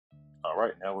All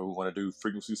right, now we want to do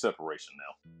frequency separation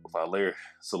now. With our layer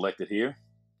selected here,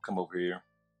 come over here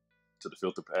to the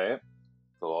filter pad,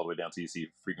 go all the way down till you see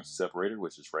frequency separator,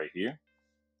 which is right here.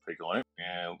 Click on it.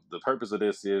 And the purpose of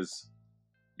this is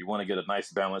you want to get a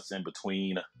nice balance in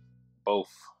between both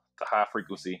the high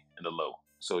frequency and the low.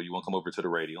 So you want to come over to the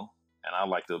radial, and I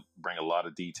like to bring a lot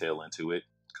of detail into it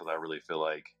because I really feel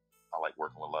like I like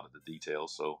working with a lot of the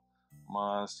details. So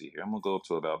let's see here. I'm gonna go up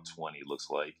to about 20. Looks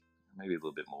like maybe a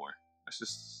little bit more.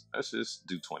 Let's just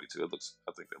do 22. I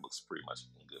think that looks pretty much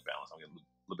in good balance. I'm getting a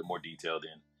little bit more detailed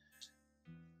than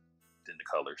the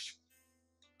colors.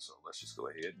 So let's just go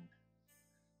ahead and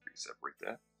separate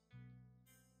that.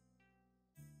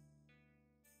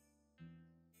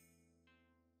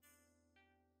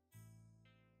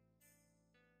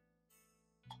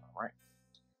 All right.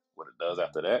 What it does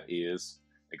after that is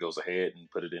it goes ahead and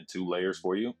put it in 2 layers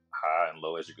for you, high and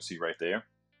low, as you can see right there.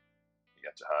 You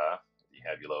got your high, you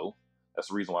have your low. That's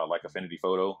the reason why I like Affinity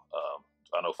Photo.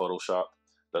 I know Photoshop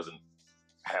doesn't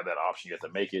have that option. You have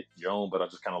to make it your own, but I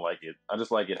just kind of like it. I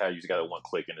just like it how you just got it one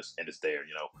click and it's there,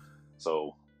 you know.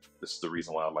 So this is the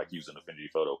reason why I like using Affinity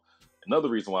Photo. Another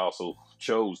reason why I also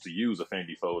chose to use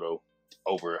Affinity Photo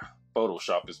over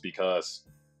Photoshop is because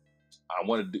I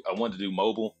wanted to do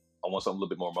mobile. I want something a little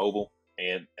bit more mobile,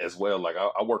 and as well, like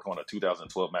I work on a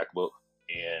 2012 MacBook,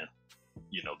 and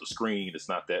you know the screen is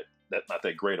not that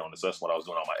great on it. So that's what I was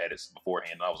doing on my edits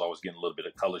beforehand. And I was always getting a little bit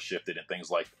of color shifted and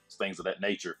things of that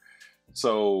nature.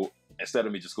 So instead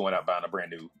of me just going out buying a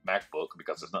brand new MacBook,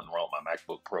 because there's nothing wrong with my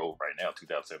MacBook Pro right now,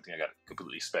 2017, I got it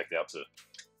completely spec'd out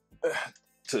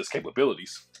to its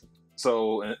capabilities.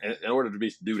 So in order to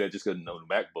do that, just get a new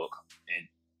MacBook, and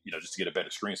you know, just to get a better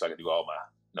screen so I can do all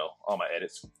my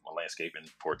edits, my landscape and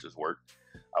portraits work,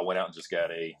 I went out and just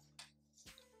got a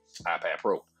iPad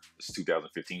Pro. This is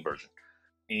 2015 version.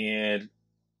 And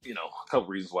you know, a couple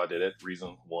reasons why I did it.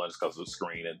 Reason one is because of the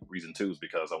screen, and reason two is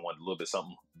because I wanted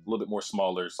something a little bit more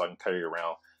smaller so I can carry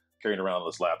around. Carrying around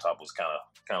this laptop was kind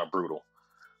of brutal.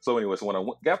 So anyway, so when I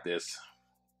got this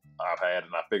iPad,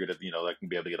 and I figured that, you know, I can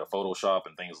be able to get a Photoshop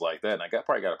and things like that, and I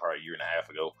probably got it a year and a half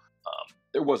ago.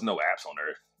 There was no apps on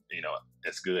there, you know,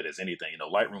 as good as anything. You know,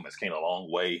 Lightroom has came a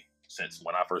long way since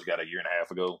when I first got it a year and a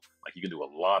half ago. Like, you can do a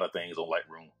lot of things on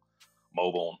Lightroom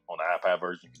mobile on the iPad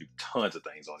version. You can do tons of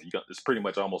things on it. It's pretty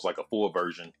much almost like a full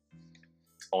version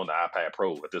on the iPad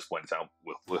Pro at this point in time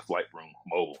with Lightroom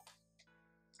mobile.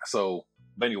 So,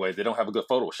 but anyway, they don't have a good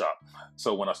Photoshop.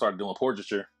 So when I started doing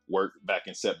portraiture work back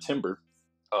in September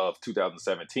of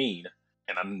 2017,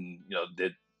 and I, you know,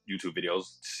 did YouTube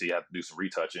videos to see how to do some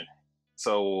retouching.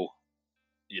 So,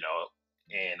 you know,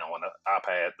 and on the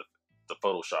iPad, the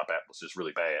Photoshop app was just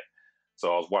really bad.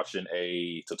 So I was watching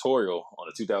a tutorial on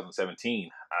the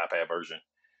 2017 iPad version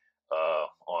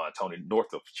on Tony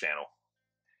Northup's channel.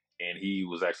 And he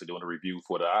was actually doing a review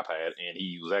for the iPad, and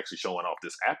he was actually showing off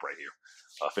this app right here,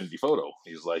 Affinity Photo.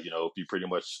 He's like, you know, if you pretty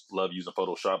much love using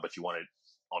Photoshop, but you want it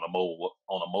on a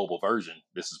mobile version,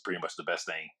 this is pretty much the best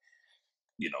thing,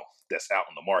 you know, that's out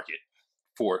on the market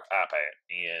for iPad.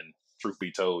 And truth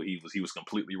be told, he was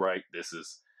completely right. This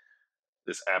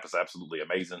app is absolutely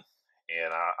amazing,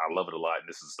 and I love it a lot. And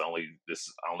I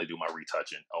only do my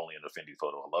retouching only in Affinity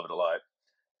Photo. I love it a lot.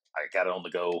 I got it on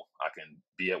the go. I can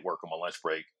be at work on my lunch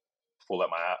break, pull out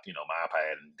my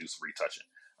iPad and do some retouching.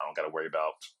 I don't got to worry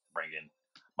about bringing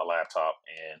my laptop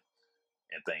and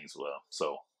things. Well,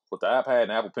 so with the iPad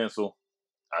and Apple Pencil,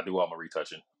 I do all my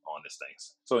retouching on this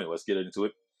things. So anyway, let's get into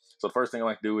it. So the first thing I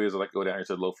like to do is I like to go down here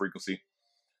to the low frequency.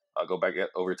 I'll go back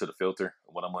over to the filter.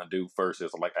 What I'm going to do first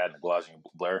is I like adding a Godox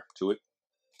blur to it.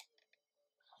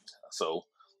 So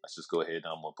let's just go ahead and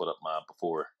I'm going to put up my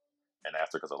before and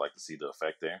after because I like to see the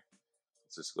effect there.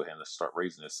 Let's just go ahead and start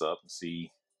raising this up and see,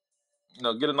 you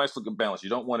know, get a nice looking balance. You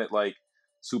don't want it like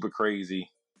super crazy,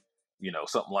 you know,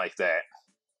 something like that,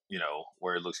 you know,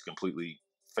 where it looks completely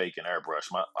fake and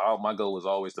airbrush. My goal is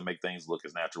always to make things look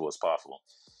as natural as possible.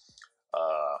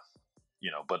 You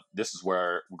know, but this is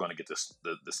where we're going to get this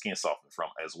the skin softening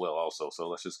from as well also. So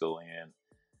let's just go in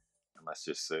and let's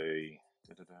just say,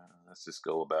 let's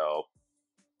go about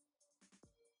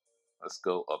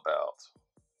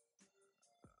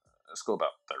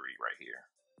 30 right here.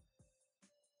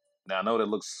 Now I know that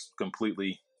looks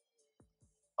completely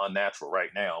unnatural right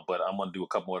now, but I'm going to do a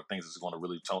couple more things that's going to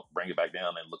really bring it back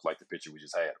down and look like the picture we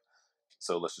just had.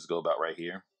 So let's just go about right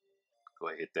here. Go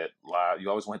ahead, hit that live. You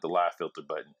always want to hit the live filter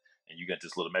button, and you get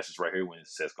this little message right here when it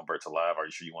says convert to live. Are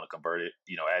you sure you want to convert it?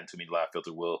 You know, adding too many live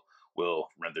filter will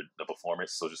render the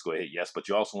performance. So just go ahead, yes. But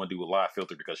you also want to do a live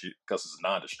filter because it's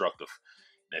non-destructive.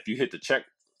 Now, if you hit the check,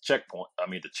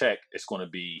 it's going to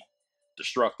be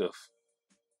destructive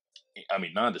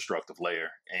non-destructive layer,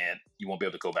 and you won't be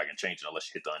able to go back and change it unless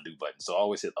you hit the undo button. So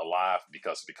always hit alive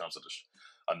because it becomes a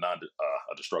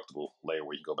destructible layer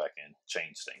where you can go back and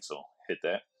change things. So hit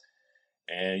that,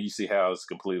 and you see how it's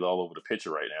completely all over the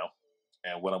picture right now.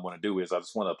 And what I'm going to do is I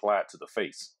just want to apply it to the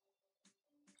face.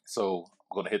 So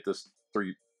I'm going to hit this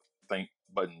three thing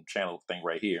button channel thing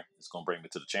right here. It's going to bring me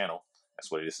to the channel.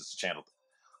 That's what it is. It's the channel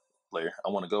layer. I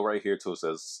want to go right here to it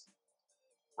says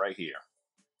right here,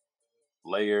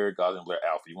 layer Gaussian blur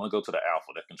alpha. You want to go to the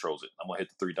alpha that controls it. I'm going to hit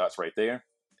the three dots right there,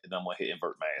 and then I'm going to hit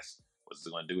invert mask. What it's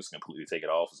going to do is completely take it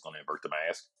off. It's going to invert the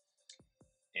mask.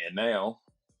 And now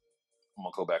I'm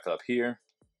going to go back up here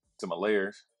to my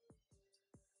layers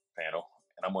panel,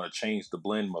 and I'm going to change the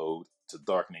blend mode to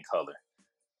darkening color.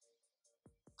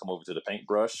 Come over to the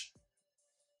paintbrush.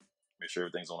 Make sure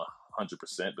everything's on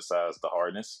 100% besides the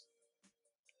hardness.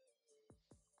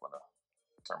 I'm going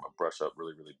to turn my brush up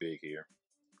really, really big here.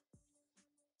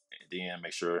 And then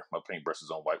make sure my paintbrush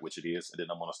is on white, which it is. And then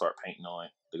I'm going to start painting on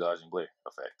the Gaussian blur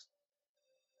effect.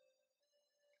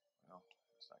 Well,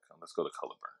 let's go to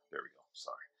color burn. There we go.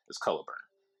 Sorry. It's color burn.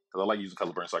 Because I like using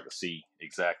color burn so I can see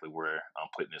exactly where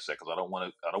I'm putting this at. Because I don't want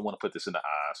to put this in the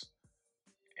eyes.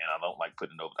 And I don't like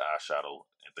putting it over the eyeshadow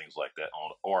and things like that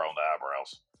or on the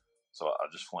eyebrows. So I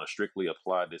just want to strictly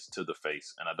apply this to the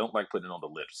face. And I don't like putting it on the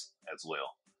lips as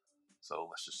well. So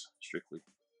let's just strictly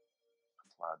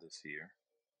apply this here.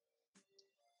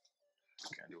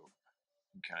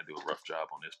 Kind of do a rough job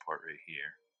on this part right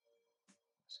here.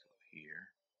 Let's go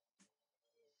here.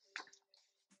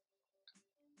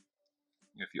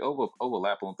 If you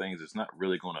overlap on things, it's not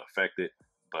really going to affect it,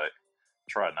 but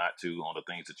try not to on the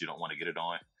things that you don't want to get it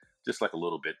on. Just like a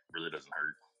little bit really doesn't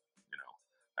hurt, you know.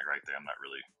 Like right there, I'm not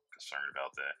really concerned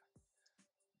about that.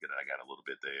 Good, I got a little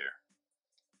bit there.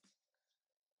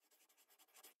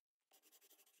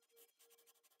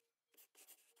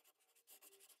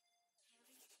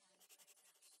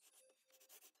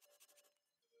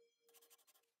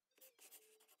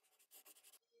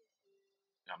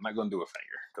 I'm not going to do a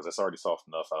finger because it's already soft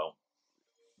enough. I'm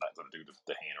not going to do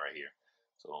the hand right here.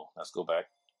 So let's go back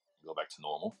to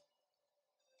normal.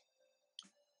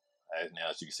 Now,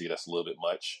 as you can see, that's a little bit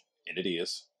much, and it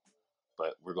is,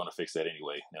 but we're going to fix that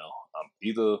anyway. Now,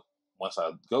 either once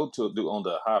I go to do on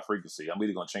the high frequency, I'm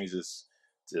either going to change this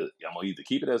to, I'm going to either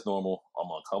keep it as normal, I'm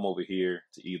going to come over here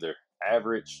to either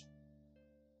average,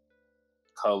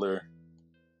 color,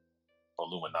 or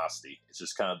luminosity. It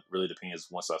just kind of really depends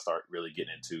once I start really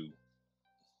getting into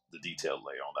the detail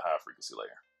layer on the high frequency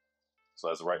layer.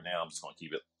 So as of right now, I'm just going to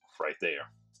keep it right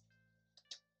there.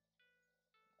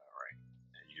 All right.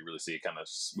 And you can really see it kind of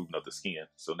smoothing up the skin.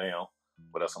 So now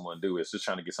what else I'm going to do is just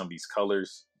trying to get some of these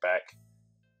colors back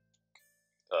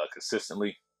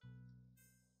consistently.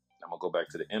 I'm going to go back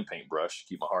to the in paint brush,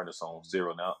 keep my hardness on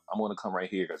 0. Now I'm going to come right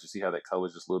here because you see how that color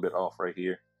is just a little bit off right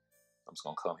here. I'm just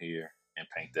going to come here and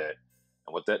paint that.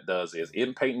 And what that does is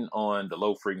in painting on the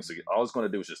low frequency, all it's going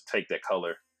to do is just take that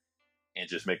color and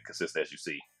just make it consistent as you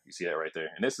see. You see that right there.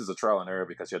 And this is a trial and error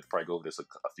because you have to probably go over this a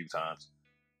few times.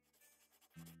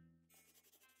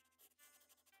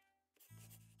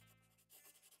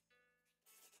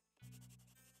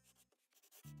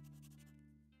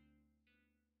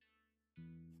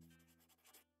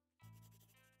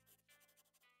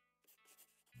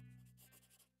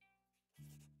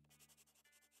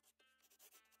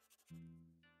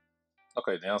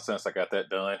 Okay, now since I got that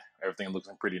done, everything looks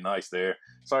pretty nice there.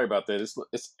 Sorry about that.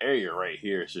 It's area right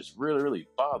here. It's just really, really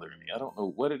bothering me. I don't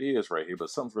know what it is right here, but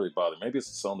something's really bothering me. Maybe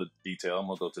it's on the detail. I'm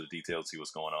gonna go to the detail and see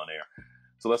what's going on there.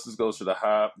 So let's just go to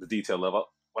the detail level.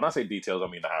 When I say details,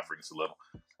 I mean the high frequency level.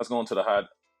 Let's go into the high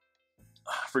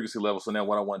frequency level. So now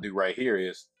what I want to do right here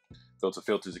is go to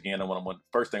filters again. And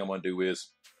first thing I'm gonna do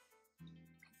is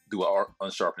do an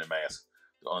unsharpening mask.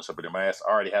 The unsharpening mask.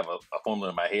 I already have a formula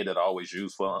in my head that I always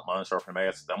use for my unsharpening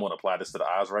mask. I'm going to apply this to the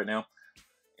eyes right now.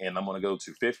 And I'm going to go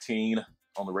to 15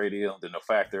 on the radial. Then the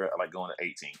factor, I like going to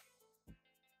 18.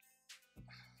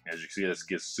 As you can see, this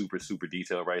gets super, super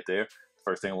detailed right there.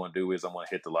 First thing I want to do is I'm going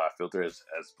to hit the live filter as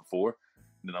before.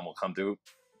 And then I'm going to come through.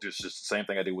 Just the same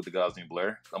thing I did with the Gaussian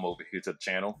blur. Come over here to the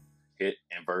channel, hit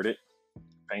invert it,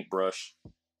 paintbrush.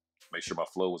 Make sure my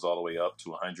flow is all the way up to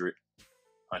 100.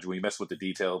 When you mess with the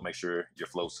detail, make sure your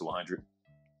flow's to 100.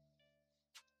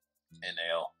 And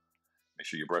now, make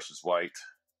sure your brush is white.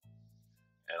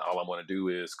 And all I'm going to do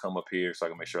is come up here so I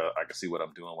can make sure I can see what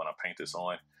I'm doing when I paint this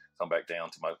on. Come back down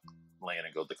to my land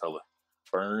and go to color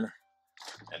burn.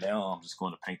 And now I'm just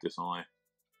going to paint this on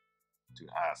to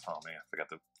the eyes. Oh man, I forgot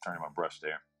to turn my brush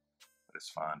there. But it's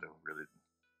fine to really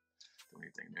do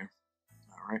anything there.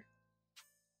 All right.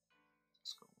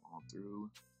 Let's go on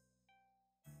through.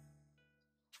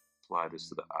 apply this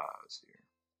to the eyes here.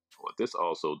 What this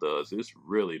also does, this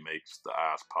really makes the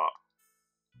eyes pop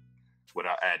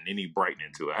without adding any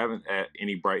brightening to it. I haven't added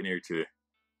any brightener to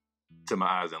my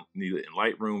eyes, neither in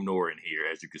Lightroom nor in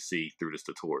here, as you can see through this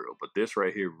tutorial. But this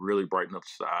right here really brightens up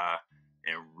the eye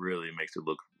and really makes it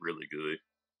look really good.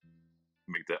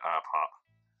 Make that eye pop.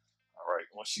 All right,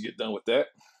 once you get done with that,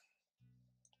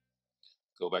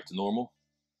 go back to normal,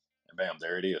 and bam,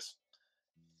 there it is.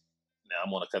 Now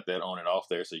I'm gonna cut that on and off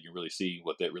there so you can really see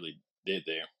what that really did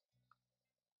there.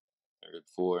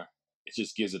 Before, it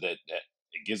just gives it that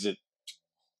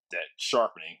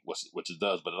sharpening, which it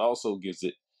does, but it also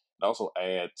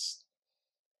adds,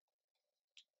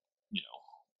 you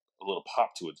know, a little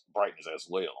pop to its brightness as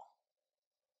well.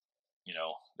 You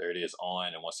know, there it is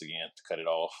on, and once again, to cut it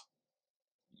off,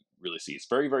 you really see it's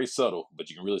very, very subtle, but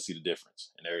you can really see the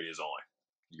difference. And there it is on.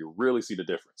 You really see the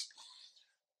difference.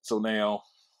 So now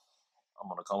I'm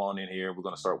gonna come on in here. We're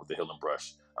gonna start with the healing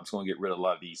brush. I'm just gonna get rid of a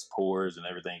lot of these pores and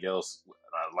everything else.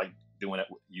 I like doing that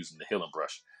using the healing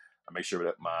brush. I make sure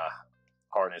that my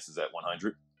hardness is at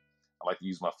 100. I like to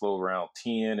use my flow around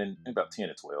 10 and about 10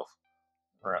 to 12,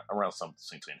 around something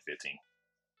between 10 and 15.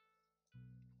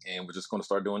 And we're just going to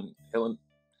start doing healing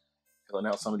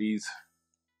out some of these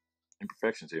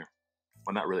imperfections here.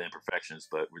 Well, not really imperfections,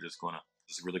 but we're just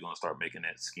really gonna start making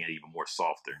that skin even more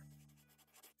softer.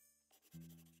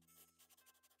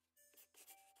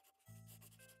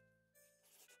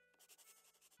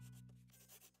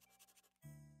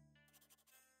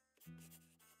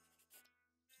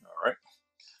 All right.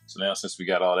 So now, since we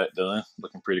got all that done,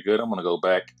 looking pretty good, I'm gonna go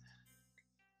back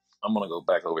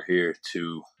over here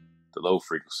to the low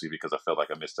frequency because I felt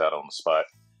like I missed out on the spot.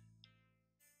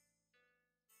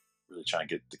 Really trying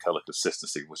to get the color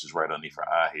consistency, which is right underneath our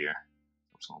eye here.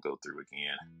 I'm just gonna go through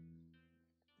again.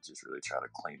 Just really try to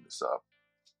clean this up.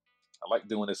 I like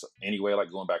doing this anyway. I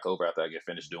like going back over after I get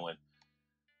finished doing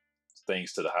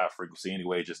things to the high frequency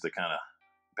anyway, just to kind of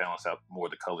balance out more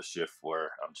of the color shift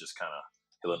where I'm just kind of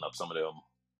healing up some of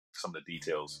the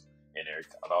details in there.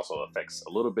 It also affects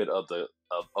a little bit of the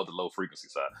low frequency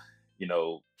side. You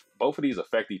know, both of these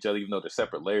affect each other, even though they're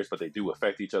separate layers, but they do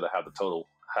affect each other,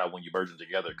 how when you merge them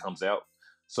together, it comes out.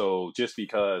 So just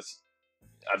because,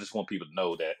 I just want people to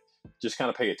know that, just kind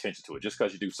of pay attention to it. Just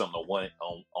because you do something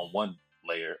on one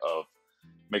layer of,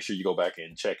 make sure you go back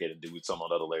and check it and do something on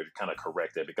the other layer to kind of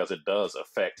correct it, because it does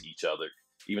affect each other,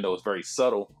 even though it's very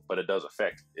subtle, but it does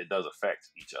affect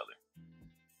each other.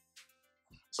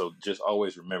 So just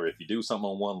always remember, if you do something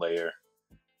on one layer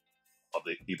of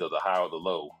either the high or the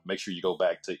low, make sure you go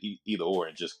back to either or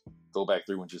and just go back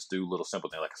through and just do little simple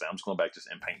things. Like I said, I'm just going back just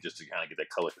in paint just to kind of get that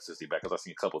color consistency back, because I've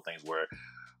seen a couple of things where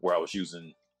I was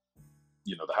using,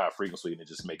 you know, the high frequency and it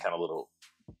just made kind of little,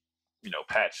 you know,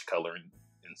 patch color and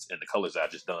the colors I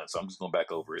just done. So I'm just going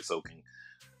back over it so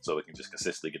it can just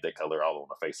consistently get that color all on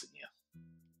the face again.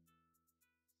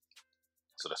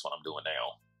 So that's what I'm doing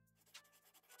now.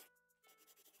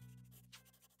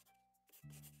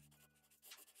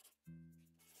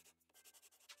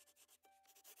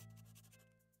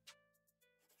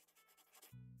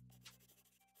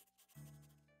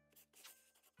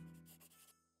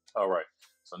 All right,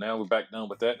 so now we're back done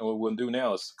with that, and what we'll do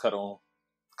now is cut on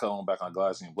back on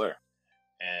Gaussian blur,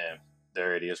 and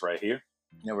there it is right here.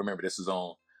 Now remember, this is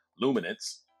on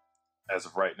luminance as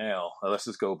of right now. Now let's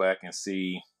just go back and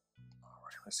see. All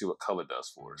right, let's see what color does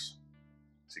for us.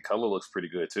 See, color looks pretty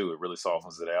good too. It really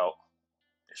softens it out.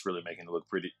 It's really making it look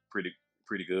pretty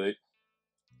good.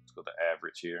 Let's go to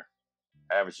average here.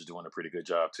 Average is doing a pretty good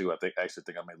job too. I actually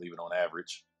think I may leave it on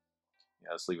average. Yeah,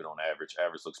 let's leave it on average.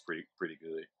 Average looks pretty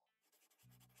good.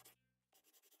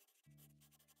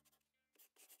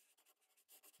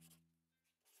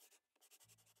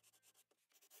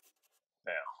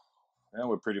 Now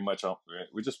we're just pretty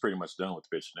much done with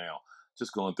the picture now.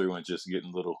 Just going through and just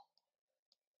getting little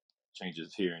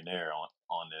changes here and there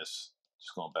on this.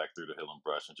 Just going back through the healing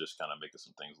brush and just kind of making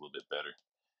some things a little bit better,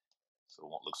 so it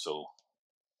won't look so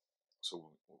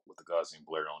with the Gaussian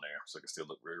blur on there, so it can still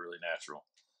look really, really natural.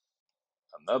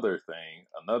 Another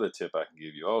tip I can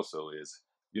give you also is,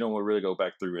 you don't want to really go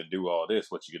back through and do all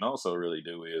this. What you can also really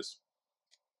do is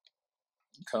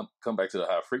come back to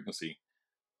the high frequency,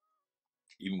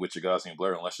 even with your Gaussian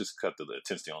blur, and let's just cut the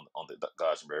intensity on the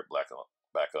Gaussian blur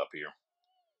back up here.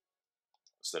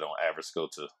 Instead on average, go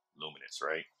to luminance,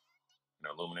 right? You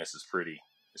know, luminance is pretty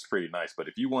nice. But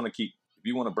if you want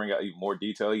to bring out even more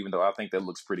detail, even though I think that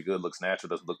looks pretty good, looks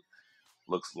natural,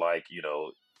 looks like, you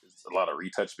know, a lot of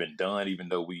retouch been done, even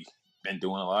though we've been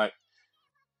doing a lot.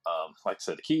 Like I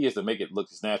said, the key is to make it look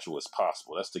as natural as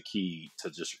possible. That's the key to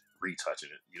just retouching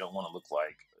it. You don't want to look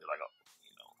like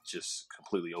just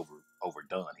completely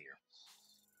overdone here.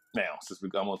 Now, since I'm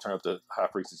going to turn up the high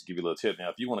frequency to give you a little tip. Now,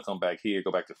 if you want to come back here,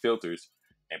 go back to filters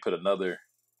and put another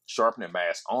sharpening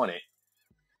mask on it,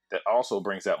 that also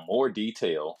brings out more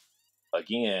detail.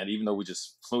 Again, even though we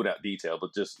just flued out detail,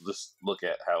 but just let's look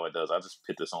at how it does. I just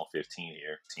put this on 15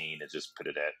 here, 15, and just put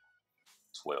it at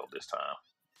 12 this time.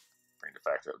 Bring the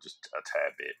factor up just a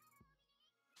tad bit.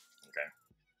 Okay.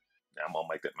 Now I'm gonna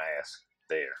make that mask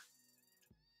there.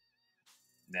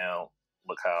 Now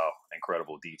look how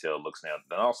incredible detail it looks now.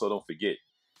 Then also don't forget,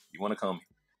 you want to come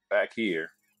back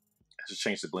here. Let's just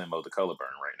change the blend mode to color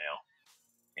burn right now,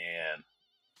 and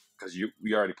because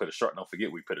we already put a sharp. Don't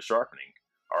forget we put a sharpening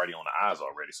already on the eyes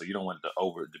already, so you don't want it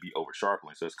to be over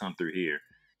sharpening. So it's come through here,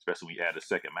 especially when you add a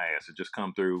second mask. So just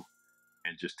come through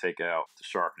and just take out the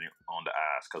sharpening on the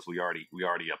eyes because we already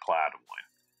applied one,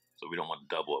 so we don't want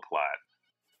to double apply it.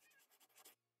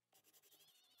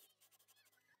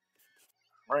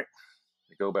 All right,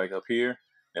 we go back up here.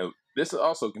 Now this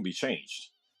also can be changed.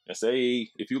 And say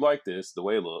if you like this, the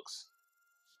way it looks,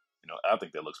 I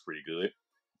think that looks pretty good.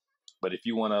 But if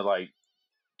you want to like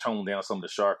tone down some of the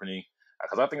sharpening,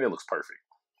 because I think that looks perfect.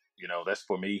 That's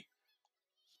for me.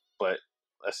 But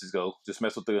let's just go. Just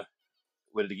mess with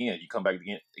it again. You come back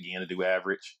again to do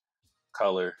average,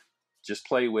 color. Just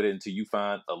play with it until you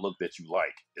find a look that you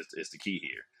like. It's the key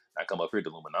here. I come up here to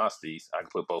luminosities. I can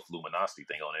put both luminosity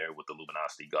thing on there with the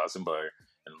luminosity Gaussian blur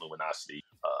and the luminosity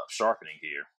sharpening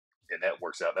here. And that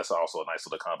works out. That's also a nice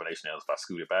little combination. Now, if I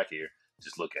scoot it back here,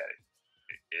 just look at it.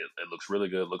 It looks really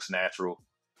good. It looks natural.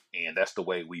 And that's the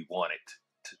way we want it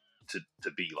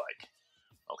to be like.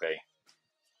 Okay?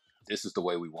 This is the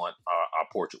way we want our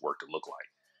portrait work to look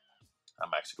like.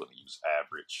 I'm actually going to use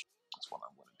average. That's what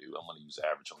I'm going to do. I'm going to use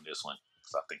average on this one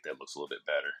because I think that looks a little bit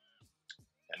better.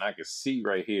 And I can see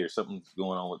right here something's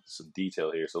going on with some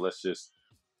detail here. So let's just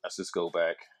go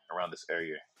back around this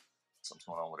area. Something's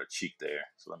going on with a cheek there.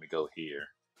 So let me go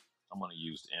here. I'm going to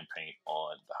use the in-paint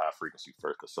on the high frequency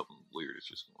first because something weird is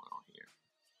just going on here.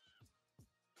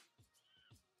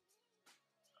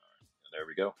 All right, there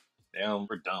we go. Now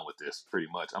we're done with this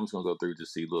pretty much. I'm just going to go through to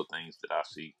see little things that I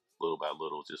see little by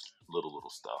little, just little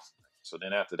stuff. So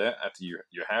then after that, after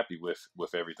you're happy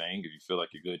with everything, if you feel like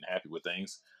you're good and happy with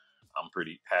things, I'm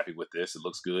pretty happy with this. It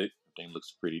looks good. Everything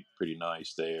looks pretty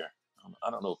nice there.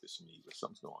 I don't know if it's me, but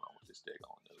something's going on with this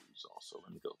daggone nose also.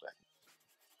 Let me go back.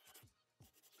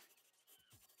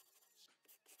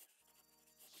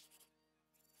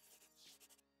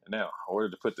 And now, in order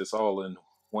to put this all in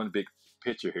one big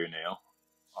picture here now,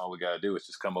 all we got to do is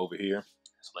just come over here,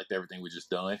 select everything we just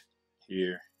done,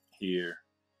 here,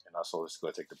 and also let's go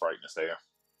ahead and take the brightness there.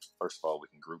 First of all, we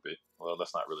can group it. Well,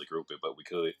 let's not really group it, but we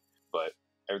could. But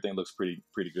everything looks pretty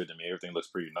good to me. Everything looks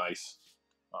pretty nice.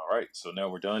 All right, so now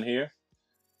we're done here.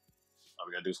 All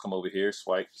we gotta do is come over here,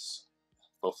 swipe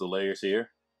both the layers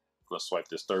here. We're gonna swipe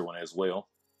this third one as well.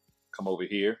 Come over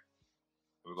here.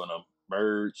 We're gonna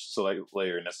merge, select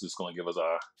layer, and that's just gonna give us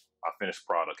our finished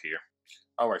product here.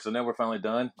 All right, so now we're finally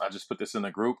done. I just put this in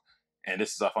a group, and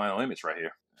this is our final image right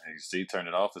here. And you see, turn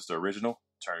it off. It's the original.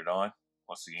 Turn it on.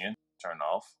 Once again, turn it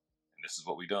off. And this is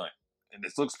what we done. And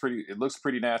it looks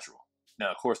pretty natural. Now,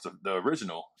 of course, the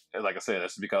original, like I said,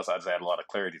 that's because I just add a lot of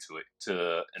clarity to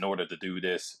it in order to do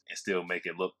this and still make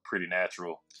it look pretty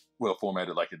natural, well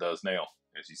formatted like it does now.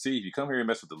 As you see, if you come here and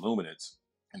mess with the luminance,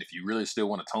 and if you really still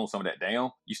want to tone some of that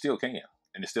down, you still can.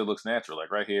 And it still looks natural.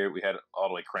 Like right here, we had it all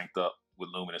the way cranked up with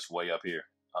luminance way up here.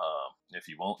 If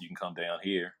you want, you can come down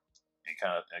here and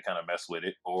kind of mess with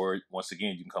it. Or once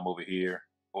again, you can come over here,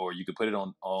 or you can put it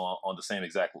on the same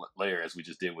exact layer as we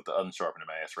just did with the unsharpening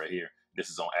mask right here. This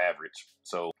is on average.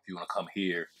 So if you want to come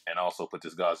here and also put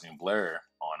this Gaussian blur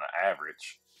on an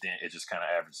average, then it just kind of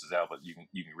averages out. But you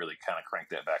can really kind of crank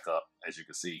that back up, as you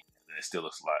can see, and it still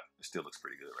looks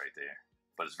pretty good right there.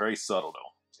 But it's very subtle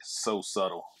though. It's so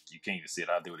subtle you can't even see it.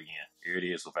 I'll do it again. Here it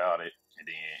is without it, and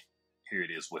then here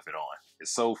it is with it on.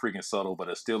 It's so freaking subtle, but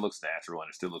it still looks natural and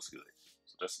it still looks good.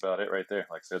 So that's about it right there.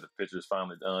 Like I said, the picture is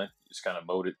finally done. Just kind of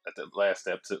mode it at the last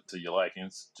step to your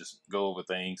likings. Just go over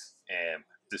things, and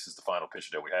this is the final picture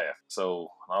that we have. So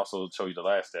I'll also show you the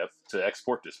last step. To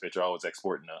export this picture, I always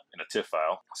export in a TIFF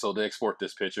file. So to export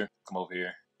this picture, come over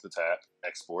here to tab,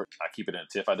 export. I keep it in a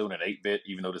TIFF. I do it in 8-bit,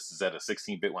 even though this is at a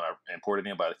 16-bit when I import it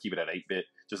in, but I keep it at 8-bit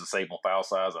just to save on file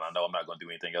size, and I know I'm not going to do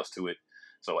anything else to it.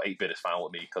 So 8-bit is fine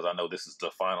with me because I know this is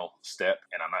the final step,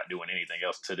 and I'm not doing anything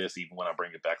else to this even when I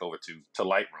bring it back over to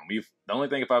Lightroom. The only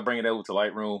thing, if I bring it over to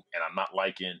Lightroom and I'm not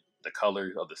liking the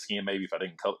color of the skin, maybe if I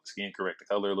didn't skin correct the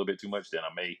color a little bit too much, then I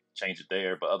may change it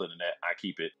there. But other than that, I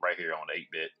keep it right here on the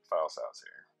 8-bit file size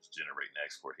here. Just generate and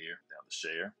export here. Down to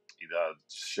share. Either I'll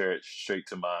share it straight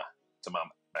to my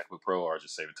MacBook Pro, or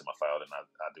just save it to my file, and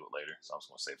I'll do it later. So I'm just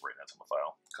gonna save it right now to my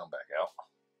file. Come back out.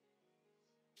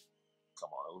 Come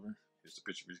on over. Here's the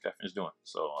picture we just got finished doing.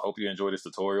 So I hope you enjoyed this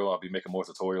tutorial. I'll be making more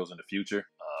tutorials in the future.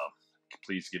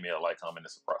 Please give me a like, comment,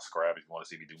 and subscribe if you want to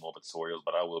see me do more tutorials.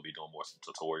 But I will be doing more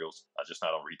tutorials, just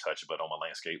not on retouch, but on my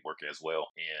landscape work as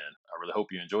well. And I really hope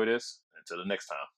you enjoy this. Until the next time.